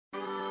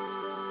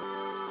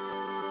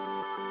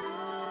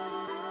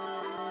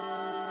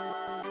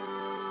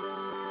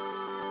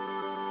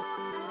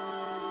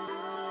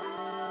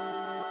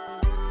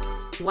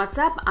What's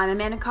up? I'm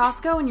Amanda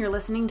Costco, and you're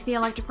listening to the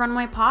Electric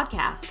Runway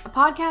Podcast, a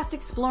podcast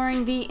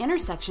exploring the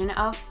intersection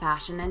of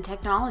fashion and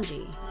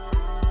technology.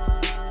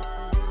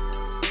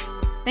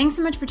 Thanks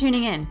so much for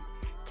tuning in.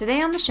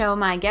 Today on the show,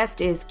 my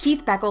guest is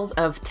Keith Beckles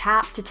of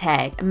Tap to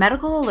Tag, a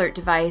medical alert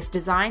device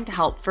designed to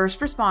help first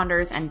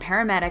responders and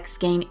paramedics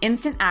gain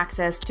instant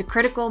access to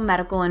critical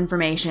medical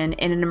information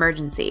in an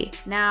emergency.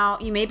 Now,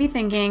 you may be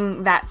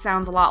thinking that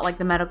sounds a lot like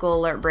the medical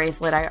alert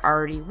bracelet I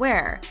already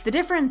wear. The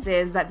difference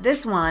is that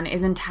this one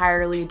is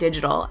entirely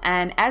digital,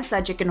 and as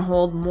such, it can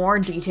hold more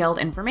detailed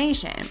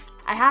information.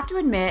 I have to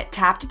admit,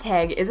 Tap to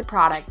Tag is a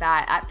product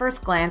that, at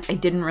first glance, I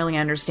didn't really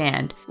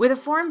understand. With a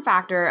form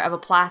factor of a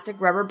plastic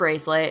rubber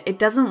bracelet, it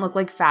doesn't look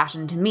like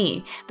fashion to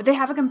me, but they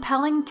have a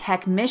compelling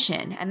tech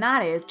mission, and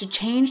that is to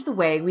change the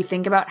way we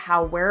think about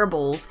how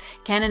wearables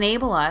can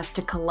enable us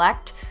to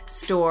collect,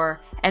 store,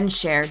 and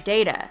share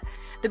data.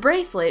 The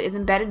bracelet is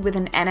embedded with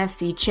an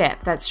NFC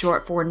chip that's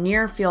short for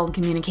Near Field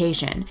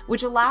Communication,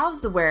 which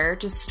allows the wearer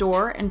to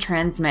store and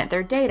transmit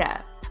their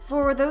data.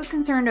 For those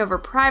concerned over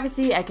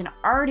privacy, I can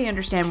already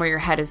understand where your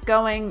head is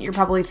going. You're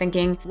probably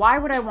thinking, why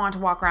would I want to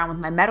walk around with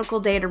my medical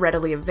data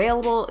readily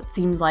available? It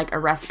seems like a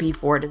recipe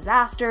for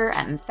disaster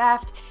and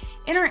theft.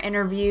 In our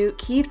interview,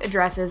 Keith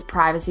addresses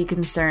privacy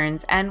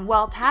concerns, and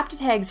while Tap to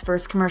Tag's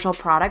first commercial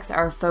products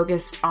are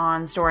focused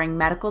on storing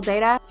medical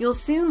data, you'll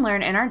soon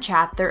learn in our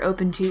chat they're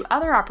open to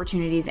other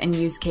opportunities and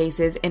use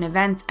cases in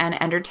events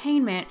and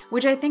entertainment,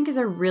 which I think is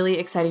a really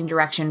exciting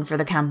direction for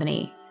the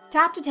company.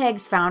 Tap to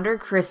Tag's founder,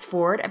 Chris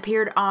Ford,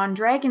 appeared on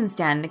Dragon's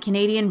Den, the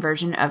Canadian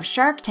version of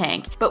Shark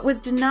Tank, but was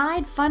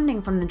denied funding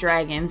from the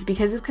Dragons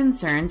because of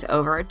concerns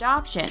over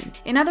adoption.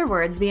 In other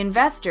words, the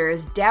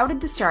investors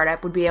doubted the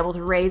startup would be able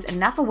to raise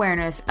enough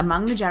awareness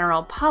among the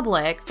general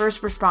public,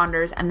 first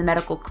responders, and the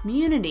medical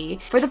community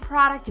for the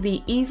product to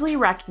be easily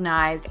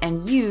recognized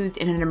and used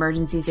in an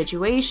emergency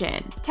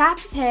situation. Tap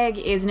to Tag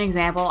is an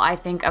example, I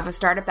think, of a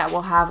startup that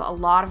will have a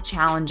lot of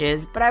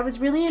challenges, but I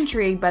was really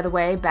intrigued by the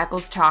way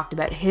Beckles talked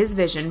about his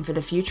vision for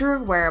the future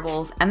of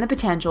wearables and the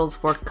potentials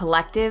for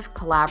collective,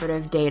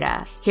 collaborative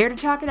data. Here to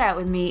talk it out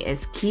with me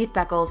is Keith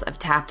Beckles of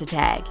Tap to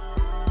Tag.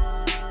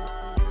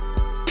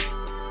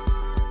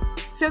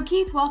 So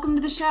Keith, welcome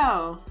to the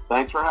show.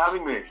 Thanks for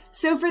having me.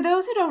 So for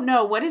those who don't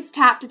know, what is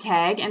Tap to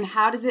Tag and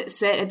how does it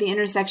sit at the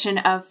intersection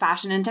of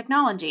fashion and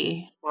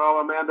technology? Well,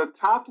 Amanda,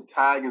 Tap to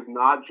Tag is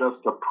not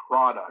just a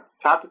product.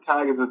 Tap to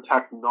Tag is a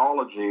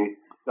technology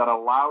that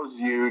allows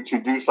you to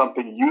do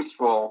something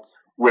useful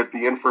with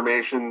the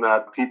information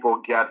that people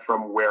get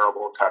from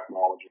wearable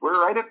technology.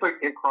 We're right at the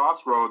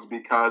crossroads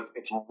because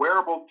it's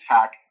wearable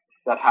tech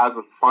that has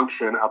a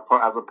function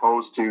as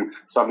opposed to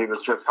something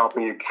that's just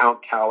helping you count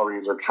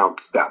calories or count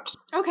steps.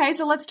 Okay,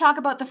 so let's talk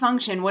about the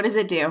function. What does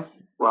it do?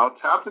 Well,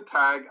 Tap to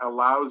Tag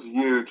allows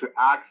you to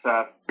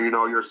access,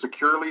 your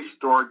securely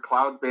stored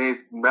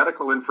cloud-based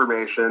medical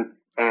information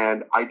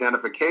and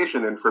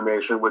identification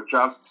information with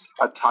just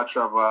a touch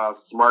of a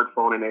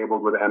smartphone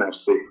enabled with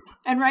NFC.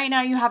 And right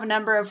now you have a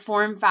number of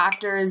form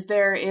factors.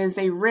 There is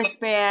a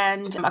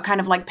wristband, a kind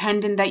of like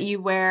pendant that you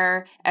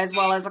wear, as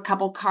well as a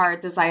couple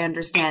cards, as I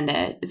understand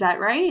it. Is that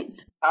right?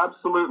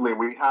 Absolutely.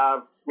 We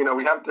have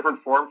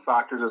different form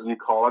factors, as you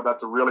call it.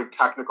 That's a really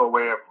technical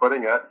way of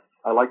putting it.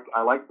 I like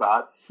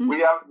that.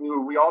 We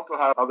also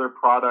have other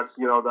products,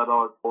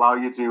 that'll allow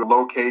you to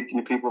locate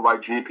people by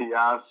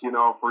GPS,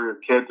 for your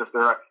kids if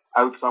they're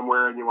out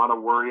somewhere and you want to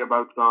worry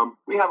about them.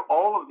 We have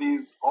all of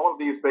these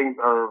things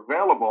are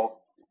available,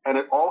 and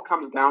it all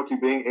comes down to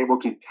being able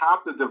to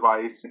tap the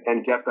device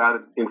and get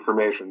that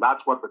information.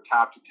 That's what the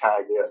Tap to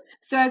Tag is.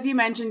 So as you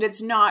mentioned,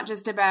 it's not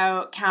just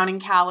about counting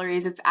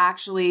calories. It's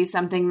actually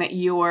something that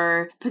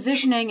you're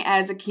positioning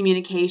as a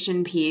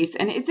communication piece.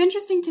 And it's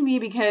interesting to me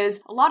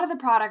because a lot of the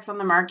products on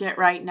the market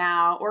right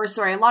now,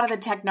 a lot of the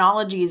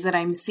technologies that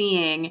I'm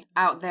seeing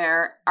out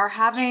there are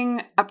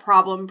having a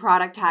problem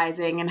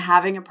productizing and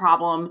having a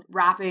problem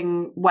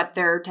wrapping what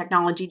their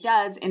technology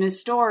does in a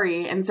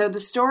story. And so the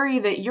story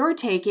that you're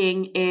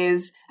taking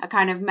is a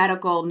kind of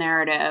medical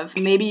narrative.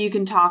 Maybe you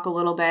can talk a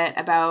little bit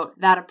about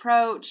that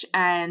approach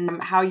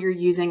and how you're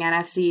using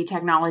NFC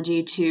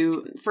technology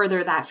to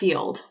further that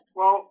field.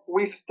 Well,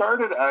 we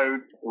started out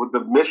with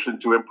the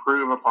mission to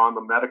improve upon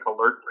the medical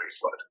alert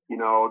bracelet.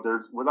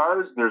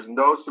 There's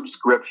no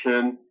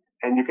subscription,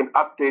 and you can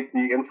update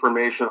the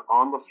information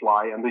on the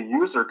fly, and the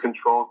user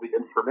controls the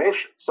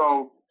information.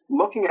 So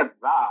looking at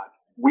that,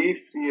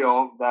 we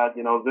feel that,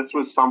 this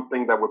was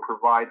something that would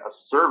provide a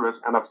service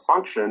and a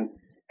function.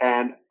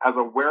 And as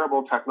a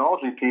wearable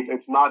technology piece,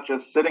 it's not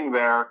just sitting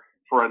there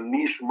for a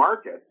niche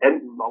market,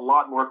 and a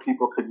lot more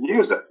people could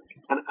use it.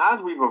 And as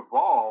we've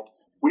evolved,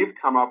 we've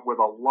come up with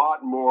a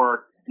lot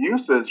more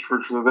usage for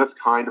this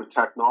kind of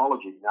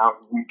technology. Now,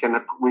 we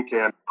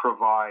can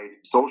provide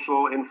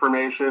social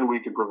information, we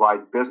can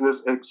provide business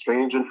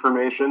exchange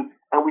information,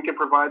 and we can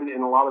provide it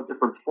in a lot of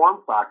different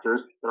form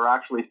factors that are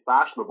actually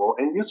fashionable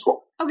and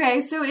useful.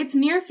 Okay, so it's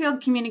near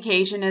field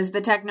communication is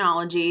the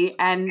technology.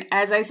 And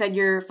as I said,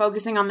 you're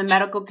focusing on the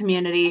medical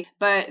community,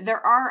 but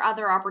there are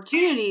other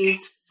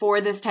opportunities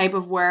for this type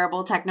of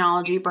wearable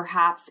technology,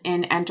 perhaps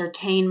in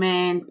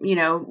entertainment,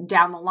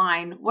 down the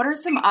line. What are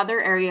some other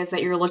areas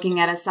that you're looking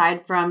at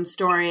aside from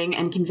storing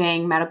and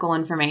conveying medical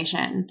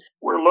information?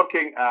 We're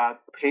looking at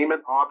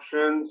payment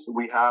options.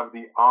 We have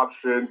the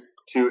option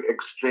to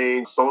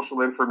exchange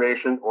social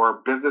information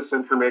or business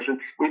information.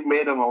 We've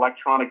made an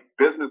electronic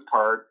business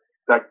card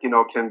that,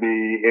 can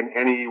be in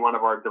any one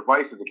of our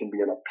devices. It can be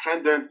in a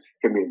pendant,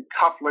 it can be in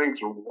cufflinks,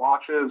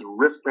 watches,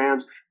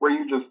 wristbands, where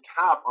you just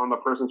tap on the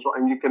person's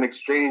phone and you can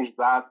exchange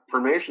that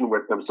information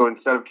with them. So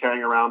instead of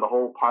carrying around a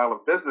whole pile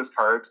of business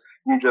cards,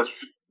 you just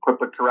put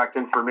the correct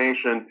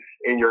information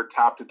in your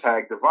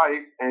tap-to-tag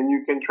device and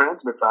you can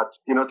transmit that,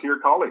 to your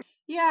colleagues.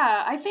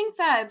 Yeah, I think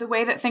that the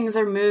way that things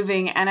are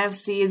moving,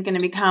 NFC is going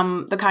to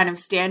become the kind of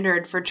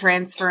standard for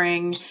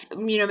transferring,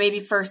 maybe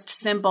first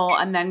simple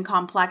and then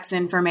complex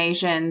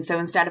information. So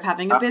instead of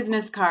having a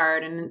business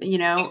card and,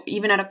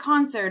 even at a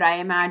concert, I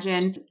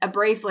imagine a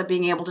bracelet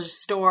being able to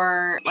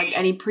store like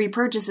any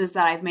pre-purchases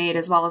that I've made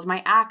as well as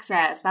my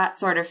access, that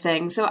sort of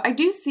thing. So I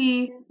do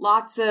see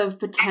lots of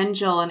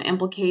potential and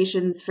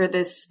implications for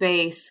this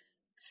space.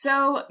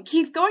 So,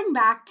 Keith, going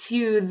back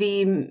to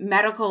the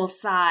medical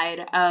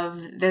side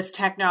of this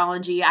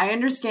technology, I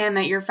understand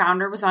that your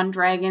founder was on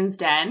Dragon's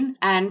Den.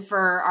 And for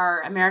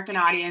our American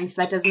audience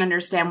that doesn't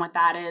understand what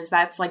that is,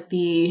 that's like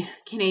the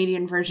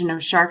Canadian version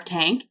of Shark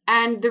Tank.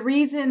 And the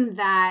reason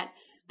that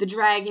the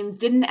Dragons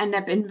didn't end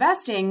up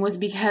investing was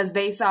because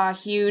they saw a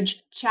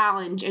huge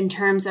challenge in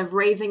terms of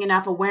raising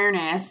enough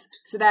awareness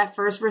so that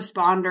first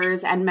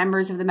responders and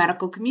members of the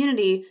medical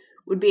community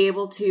would be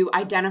able to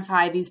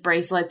identify these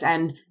bracelets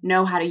and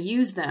know how to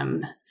use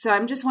them. So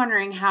I'm just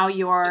wondering how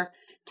you're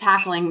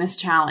tackling this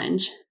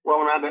challenge.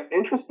 Well, Amanda,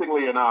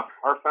 interestingly enough,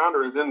 our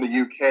founder is in the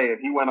UK and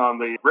he went on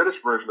the British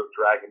version of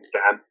Dragon's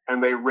Den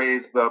and they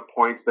raised the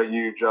points that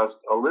you just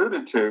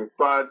alluded to.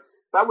 But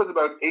that was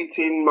about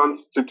 18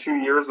 months to 2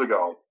 years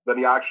ago that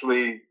he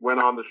actually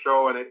went on the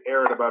show and it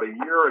aired about a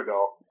year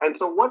ago. And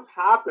so what's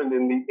happened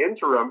in the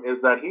interim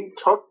is that he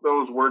took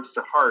those words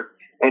to heart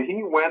and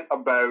he went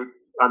about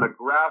on a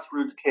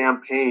grassroots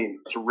campaign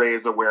to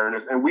raise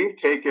awareness. And we've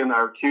taken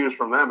our cues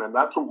from them, and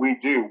that's what we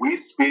do.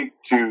 We speak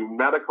to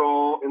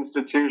medical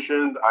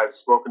institutions. I've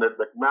spoken at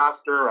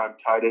McMaster. I'm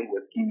tied in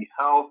with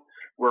eHealth.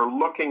 We're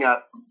looking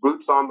at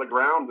boots on the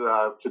ground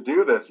to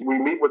do this. We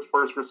meet with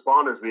first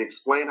responders. We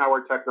explain how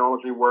our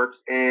technology works,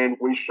 and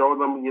we show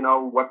them,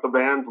 what the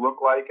bands look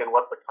like and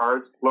what the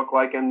cards look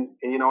like and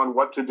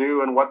what to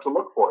do and what to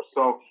look for.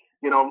 So,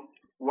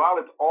 while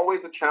it's always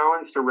a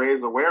challenge to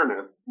raise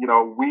awareness,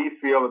 we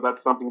feel that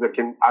that's something that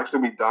can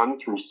actually be done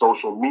through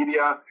social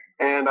media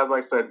and, as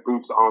I said,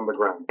 boots on the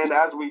ground. And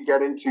as we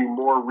get into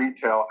more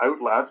retail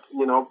outlets,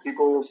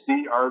 people will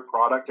see our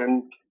product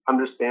and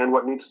understand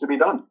what needs to be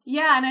done.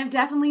 Yeah, and I've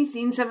definitely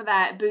seen some of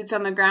that boots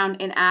on the ground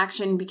in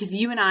action because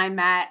you and I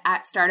met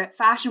at Startup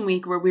Fashion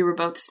Week where we were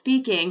both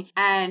speaking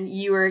and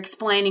you were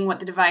explaining what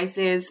the device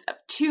is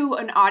to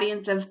an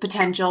audience of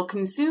potential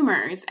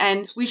consumers.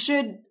 And we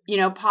should,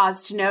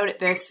 pause to note at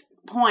this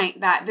point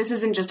that this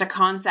isn't just a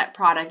concept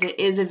product. It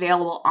is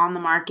available on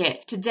the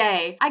market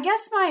today. I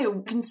guess my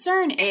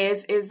concern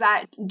is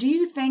that do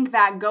you think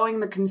that going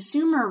the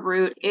consumer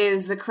route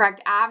is the correct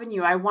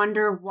avenue? I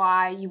wonder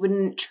why you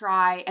wouldn't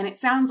try, and it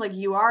sounds like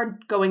you are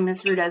going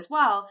this route as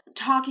well,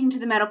 talking to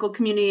the medical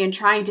community and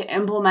trying to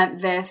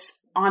implement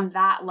this on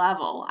that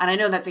level. And I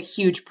know that's a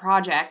huge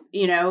project,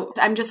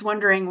 I'm just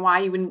wondering why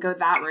you wouldn't go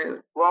that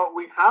route. Well,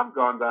 we have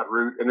gone that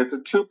route and it's a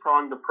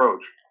two-pronged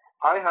approach.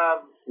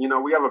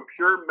 We have a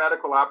pure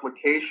medical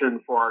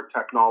application for our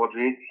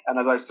technology. And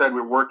as I said,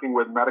 we're working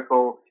with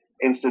medical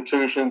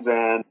institutions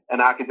and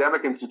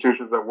academic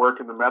institutions that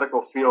work in the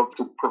medical field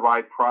to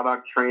provide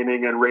product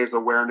training and raise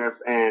awareness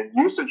and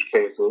usage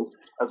cases,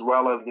 as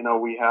well as,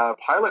 we have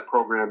a pilot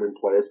program in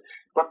place.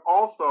 But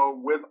also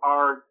with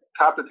our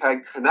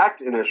Tap2Tag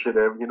Connect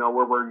initiative,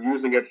 where we're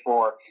using it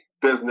for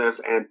business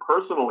and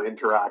personal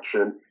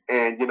interaction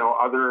and,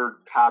 other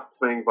tap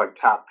things like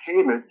tap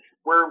payment,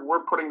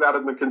 we're putting that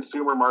in the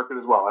consumer market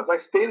as well. As I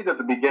stated at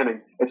the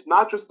beginning, it's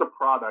not just the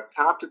product.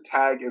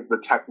 Tap2Tag is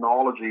the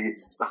technology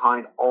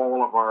behind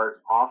all of our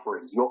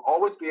offerings. You'll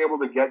always be able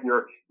to get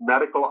your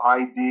medical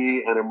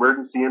ID and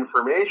emergency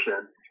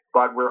information,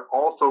 but we're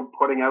also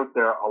putting out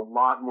there a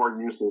lot more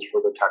uses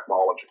for the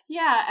technology.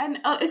 Yeah, and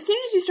as soon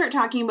as you start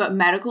talking about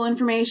medical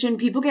information,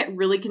 people get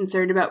really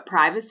concerned about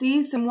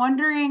privacy. So I'm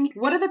wondering,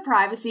 what are the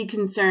privacy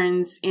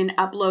concerns in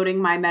uploading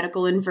my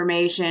medical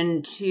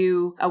information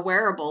to a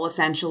wearable,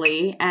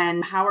 essentially?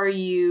 And how are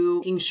you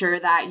making sure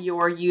that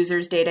your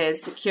user's data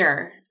is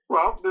secure?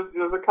 Well,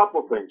 there's a couple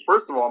of things.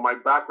 First of all, my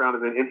background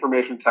is in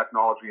information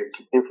technology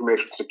and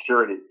information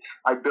security.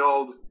 I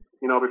build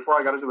before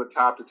I got into the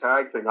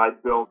Tap2Tag thing, I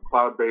built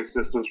cloud-based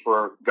systems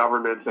for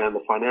governments and the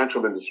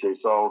financial industry.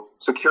 So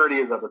security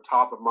is at the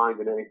top of mind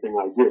in anything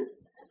I do.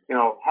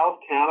 Health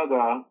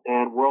Canada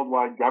and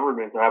worldwide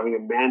governments are having a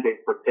mandate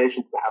for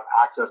patients to have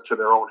access to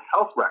their own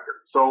health records.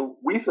 So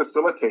we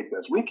facilitate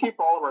this. We keep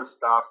all of our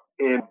stuff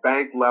in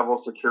bank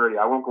level security.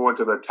 I won't go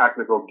into the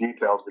technical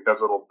details because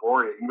it'll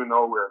bore you. Even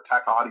though we're a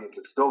tech audience,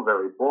 it's still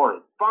very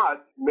boring.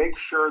 But make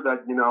sure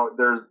that,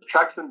 there's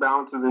checks and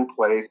balances in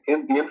place.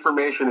 And the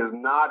information is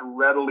not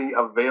readily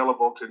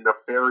available to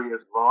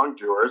nefarious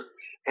wrongdoers.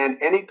 And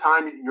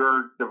anytime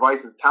your device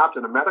is tapped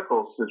in a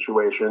medical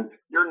situation,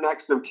 your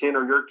next of kin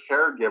or your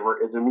caregiver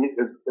is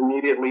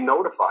immediately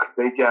notified.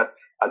 They get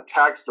a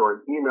text or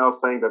an email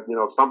saying that,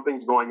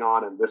 something's going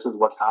on and this is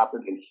what's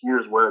happened and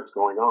here's where it's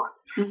going on.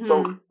 Mm-hmm.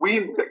 So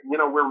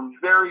we're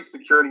very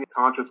security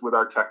conscious with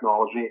our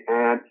technology.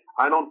 And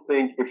I don't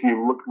think if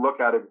you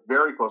look at it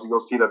very closely,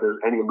 you'll see that there's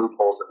any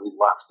loopholes that we've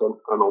left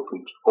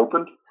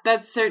unopened.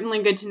 That's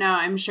certainly good to know.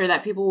 I'm sure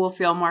that people will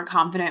feel more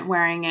confident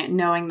wearing it,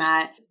 knowing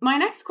that. My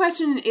next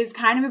question is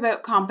kind of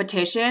about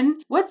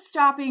competition. What's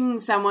stopping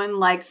someone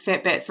like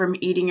Fitbit from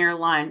eating your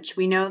lunch?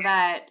 We know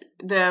that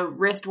the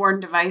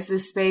wrist-worn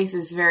devices space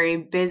is very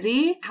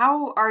busy.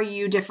 How are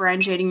you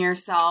differentiating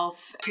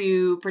yourself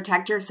to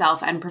protect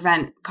yourself and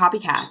prevent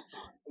copycats?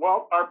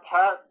 Well, our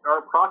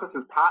process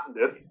is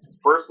patented.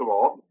 First of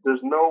all, there's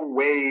no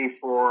way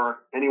for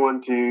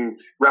anyone to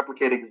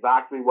replicate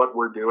exactly what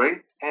we're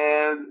doing.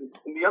 And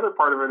the other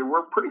part of it,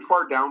 we're pretty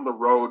far down the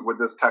road with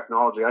this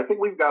technology. I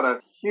think we've got a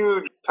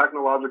huge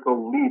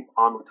technological leap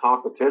on the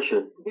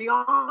competition.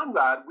 Beyond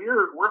that,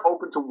 we're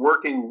open to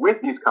working with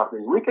these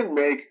companies. We can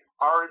make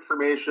our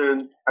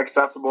information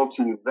accessible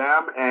to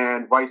them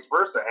and vice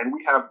versa. And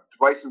we have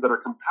devices that are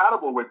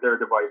compatible with their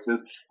devices,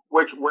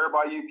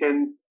 whereby you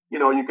can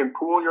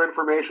pool your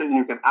information,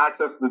 you can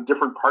access the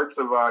different parts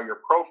of your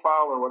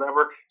profile or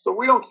whatever. So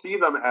we don't see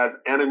them as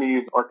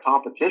enemies or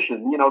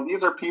competition.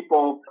 These are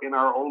people in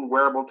our own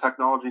wearable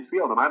technology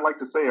field. And I'd like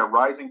to say a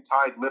rising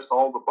tide lifts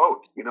all the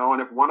boats,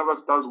 and if one of us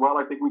does well,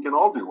 I think we can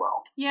all do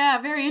well. Yeah,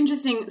 very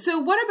interesting. So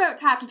what about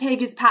Tap to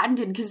Take is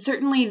patented? Because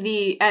certainly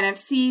the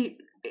NFC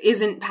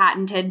isn't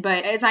patented,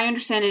 but as I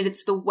understand it,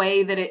 it's the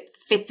way that it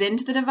fits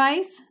into the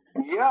device.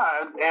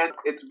 Yeah, and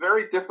it's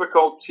very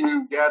difficult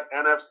to get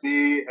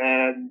NFC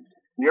and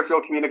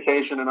near-field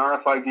communication and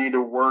RFID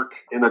to work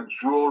in a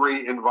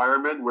jewelry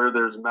environment where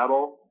there's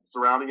metal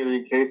surrounding it and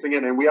encasing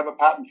it, and we have a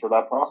patent for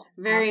that process.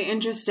 Very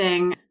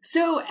interesting.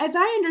 So as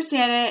I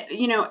understand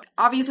it,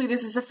 obviously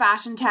this is a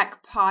fashion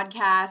tech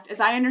podcast. As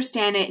I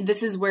understand it,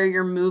 this is where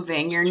you're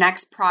moving. Your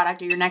next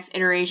product or your next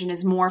iteration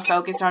is more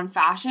focused on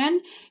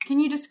fashion. Can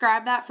you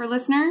describe that for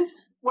listeners?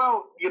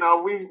 Well,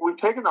 we've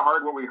taken to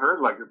heart what we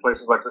heard, like in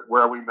places like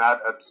where we met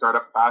at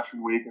Startup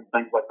Fashion Week and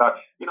things like that.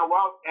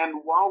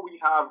 While we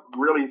have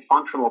really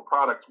functional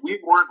products, we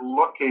weren't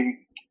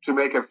looking to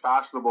make it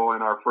fashionable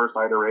in our first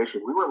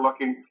iteration. We were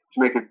looking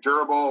to make it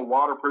durable,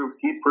 waterproof,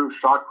 heat-proof,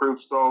 shock-proof,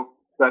 so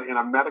that in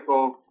a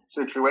medical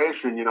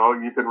situation,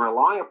 you can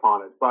rely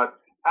upon it. But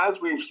as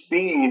we've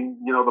seen,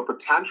 the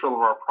potential of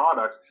our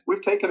products,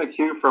 we've taken a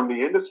cue from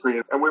the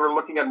industry, and we were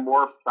looking at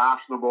more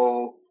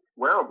fashionable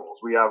wearables.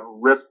 We have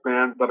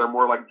wristbands that are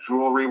more like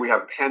jewelry. We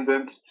have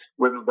pendants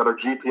that are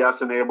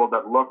GPS enabled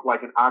that look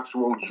like an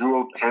actual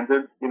jeweled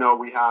pendant.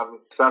 We have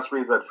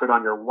accessories that fit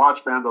on your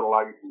watch band that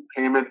allow you to do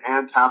payment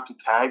and tap to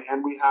tag.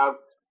 And we have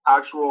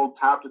actual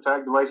tap to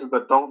tag devices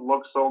that don't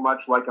look so much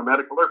like a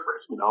medical alert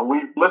brace.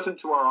 We listen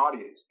to our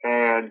audience,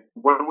 and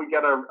when we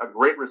get a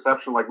great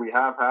reception like we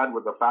have had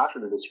with the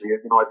fashion industry,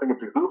 I think it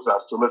behooves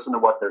us to listen to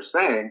what they're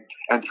saying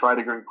and try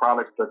to bring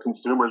products that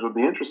consumers would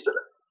be interested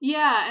in.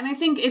 Yeah, and I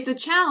think it's a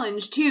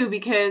challenge, too,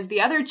 because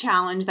the other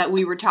challenge that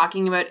we were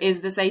talking about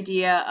is this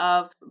idea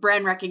of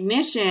brand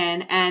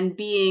recognition and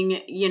being,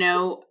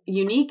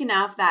 unique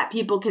enough that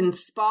people can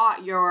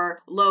spot your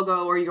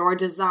logo or your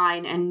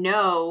design and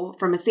know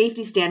from a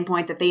safety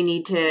standpoint that they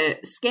need to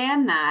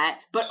scan that,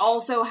 but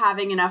also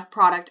having enough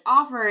product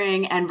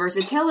offering and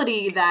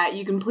versatility that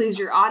you can please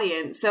your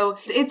audience. So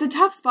it's a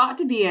tough spot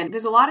to be in.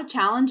 There's a lot of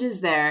challenges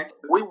there.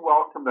 We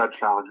welcome that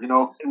challenge,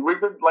 and we've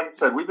been, like I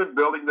said, we've been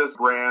building this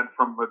brand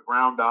from the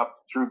ground up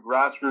through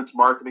grassroots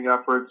marketing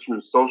efforts,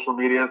 through social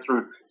media,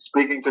 through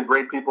speaking to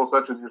great people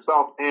such as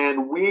yourself.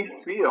 And we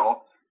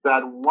feel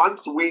that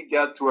once we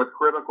get to a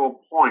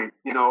critical point,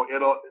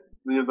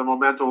 the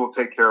momentum will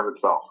take care of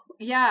itself.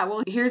 Yeah,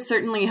 well, here's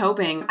certainly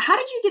hoping. How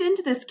did you get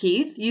into this,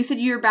 Keith? You said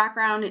your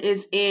background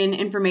is in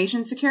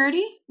information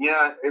security?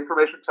 Yeah,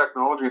 information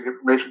technology and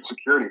information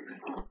security.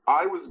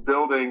 I was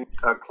building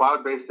a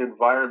cloud-based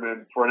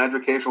environment for an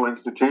educational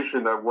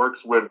institution that works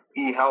with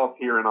eHealth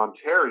here in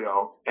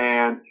Ontario,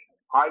 and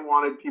I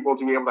wanted people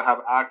to be able to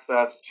have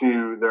access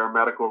to their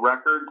medical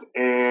records,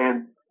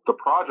 and the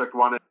project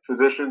wanted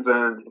physicians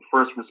and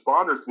first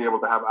responders to be able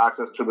to have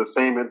access to the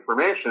same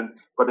information,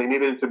 but they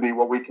needed it to be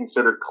what we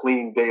consider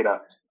clean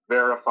data,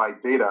 verified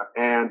data.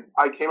 And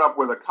I came up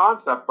with a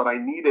concept, but I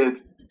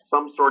needed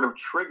some sort of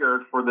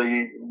trigger for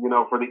the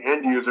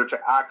end user to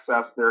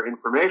access their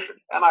information.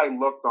 And I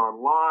looked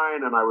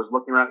online and I was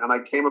looking around and I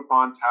came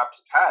upon Tap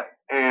to Tag.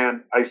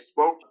 And I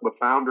spoke to the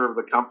founder of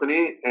the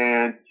company,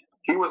 and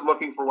he was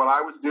looking for what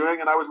I was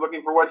doing, and I was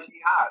looking for what he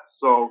had.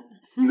 So,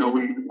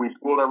 we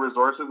pooled our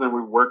resources, and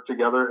we worked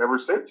together ever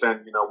since.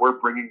 And, we're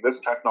bringing this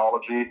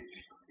technology,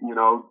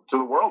 to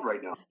the world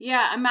right now.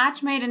 Yeah, a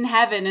match made in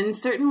heaven. And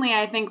certainly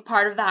I think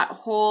part of that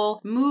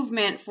whole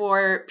movement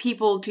for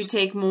people to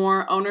take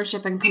more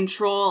ownership and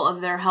control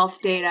of their health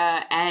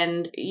data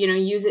and,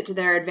 use it to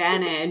their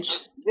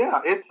advantage.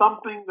 Yeah, it's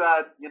something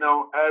that,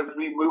 as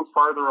we move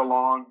farther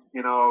along,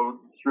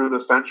 through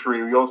the century,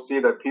 you'll see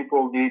that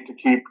people need to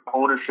keep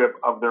ownership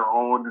of their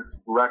own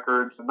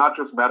records, and not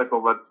just medical,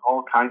 but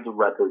all kinds of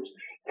records.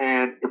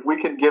 And if we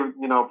can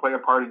play a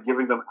part in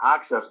giving them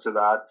access to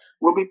that,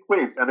 we'll be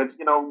pleased. And it's,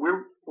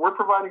 we're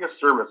providing a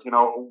service.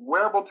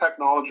 Wearable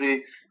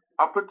technology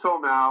up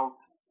until now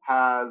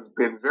has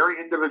been very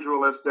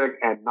individualistic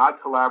and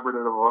not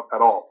collaborative at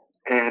all.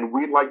 And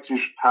we'd like to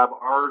have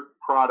our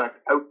product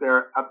out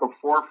there at the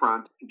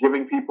forefront,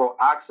 giving people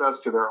access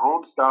to their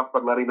own stuff,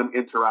 but letting them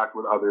interact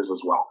with others as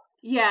well.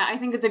 Yeah, I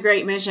think it's a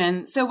great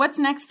mission. So what's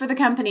next for the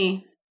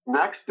company?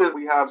 Next is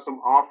we have some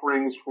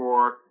offerings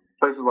for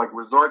places like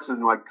resorts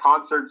and like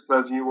concerts,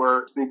 as you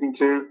were speaking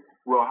to.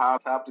 We'll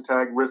have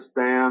tap-to-tag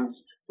wristbands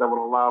that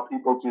will allow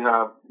people to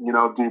have,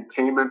 do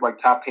payment, like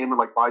tap payment,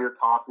 like buy your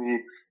coffee,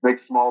 make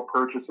small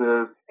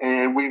purchases.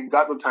 And we've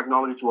got the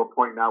technology to a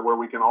point now where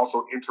we can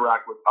also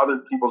interact with other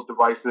people's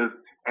devices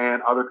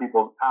and other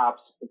people's apps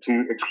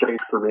to exchange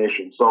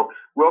information. So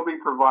we'll be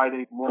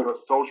providing more of a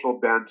social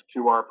bent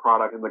to our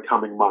product in the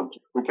coming months.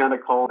 We kind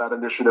of call that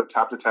initiative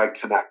Tap-to-Tag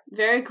Connect.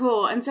 Very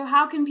cool. And so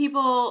how can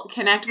people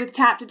connect with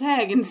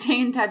Tap-to-Tag and stay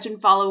in touch and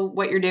follow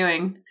what you're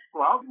doing?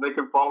 Well, they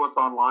can follow us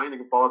online. They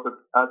can follow us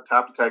at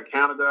Tap-to-Tag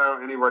Canada,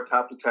 any of our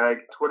Tap-to-Tag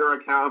Twitter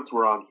accounts.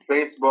 We're on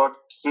Facebook.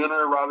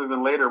 Sooner rather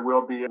than later,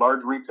 we'll be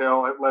large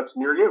retail outlets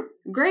near you.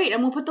 Great.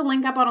 And we'll put the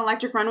link up on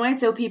Electric Runway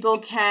so people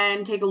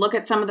can take a look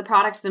at some of the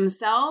products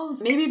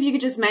themselves. Maybe if you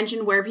could just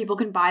mention where people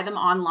can buy them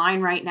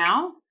online right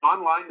now.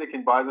 Online, they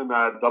can buy them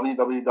at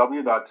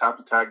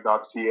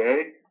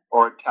www.taptotag.ca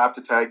or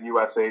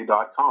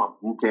taptotagusa.com.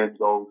 You can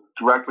go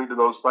directly to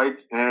those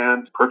sites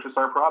and purchase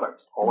our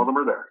products. All of them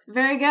are there.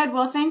 Very good.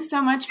 Well, thanks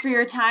so much for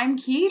your time,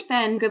 Keith,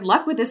 and good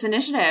luck with this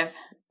initiative.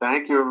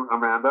 Thank you,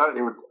 Amanda.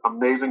 It was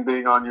amazing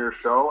being on your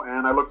show,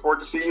 and I look forward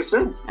to seeing you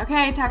soon.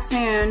 Okay, talk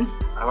soon.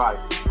 Bye-bye.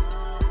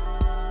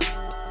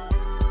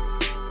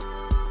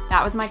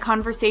 That was my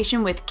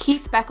conversation with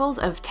Keith Beckles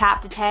of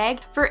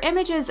Tap-to-Tag. For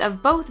images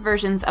of both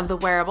versions of the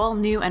wearable,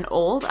 new and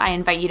old, I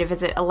invite you to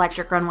visit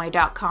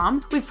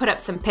electricrunway.com. We've put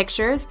up some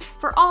pictures.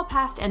 For all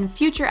past and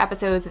future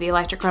episodes of the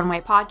Electric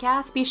Runway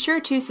podcast, be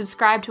sure to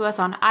subscribe to us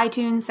on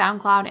iTunes,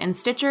 SoundCloud, and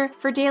Stitcher.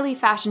 For daily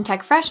fashion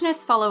tech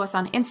freshness, follow us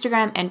on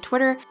Instagram and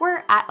Twitter.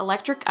 We're at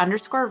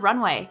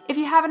electric_runway. If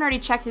you haven't already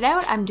checked it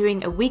out, I'm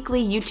doing a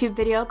weekly YouTube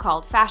video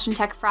called Fashion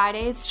Tech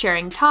Fridays,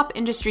 sharing top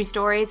industry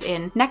stories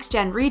in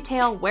next-gen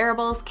retail,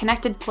 wearables,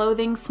 connected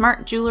clothing,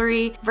 smart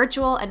jewelry,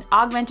 virtual and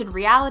augmented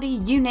reality,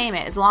 you name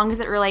it. As long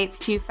as it relates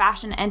to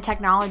fashion and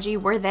technology,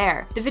 we're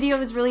there. The video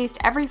is released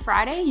every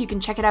Friday. You can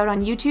check it out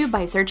on YouTube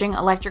by searching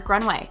Electric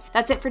Runway.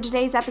 That's it for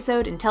today's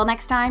episode. Until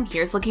next time,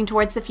 here's looking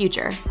towards the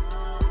future.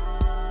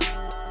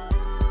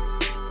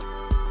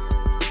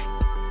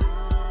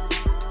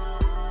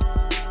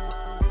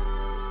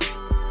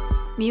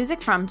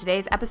 Music from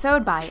today's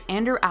episode by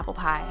Andrew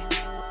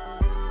Applepie.